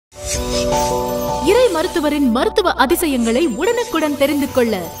இறை மருத்துவரின் மருத்துவ அதிசயங்களை உடனுக்குடன் தெரிந்து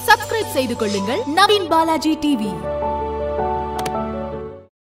கொள்ள சப்ஸ்கிரைப் செய்து கொள்ளுங்கள் நவீன் பாலாஜி டிவி.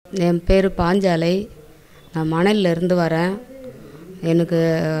 என் பேர் பாஞ்சாலை. நான் மணலில் இருந்து வரேன். எனக்கு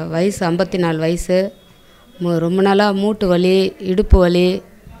வயசு 54 வயசு. ரொம்ப நாளாக மூட்டு வலி, இடுப்பு வலி,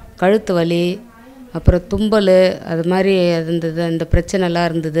 கழுத்து வலி, அப்புறம் தும்பல், அது மாதிரி இருந்தது. இந்த பிரச்சனைலாம்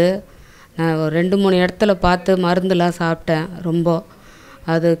இருந்தது. நான் ஒரு 2-3 இடத்துல பார்த்து மருந்துலாம் சாப்பிட்டேன். ரொம்ப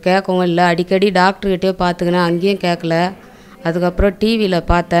அது கேட்கவும் இல்லை. அடிக்கடி டாக்டர்கிட்டே பார்த்துக்கினேன், அங்கேயும் கேட்கல. அதுக்கப்புறம் டிவியில்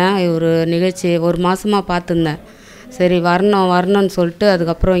பார்த்தேன் ஒரு நிகழ்ச்சி, 1 மாதமாக பார்த்துருந்தேன். சரி வரணும்னு சொல்லிட்டு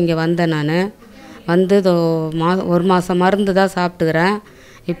அதுக்கப்புறம் இங்கே வந்தேன். நான் வந்து 1 மாதம் மருந்து தான் சாப்பிட்டுக்கிறேன்.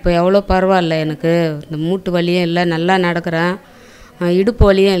 இப்போ எவ்வளோ பரவாயில்ல. எனக்கு இந்த மூட்டு வலியும் இல்லை, நல்லா நடக்கிறேன். இடுப்பு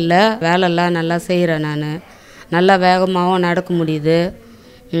வலியும் இல்லை, வேலைலாம் நல்லா செய்கிறேன். நான் நல்லா வேகமாகவும் நடக்க முடியுது.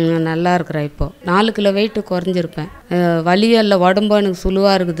 நல்லா இருக்கிறேன். இப்போது 4 கிலோ வெயிட்டு குறைஞ்சிருப்பேன். வலியும் இல்லை, உடம்பும் எனக்கு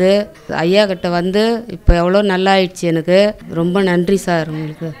சுழுவாக இருக்குது. ஐயா கிட்ட வந்து இப்போ எவ்வளோ நல்லா ஆயிடுச்சு. எனக்கு ரொம்ப நன்றி சார்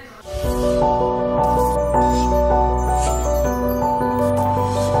உங்களுக்கு.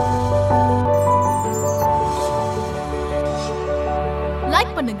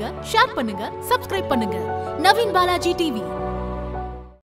 லைக் பண்ணுங்க, ஷேர் பண்ணுங்க, சப்ஸ்கிரைப் பண்ணுங்க. நவீன் பாலாஜி டிவி.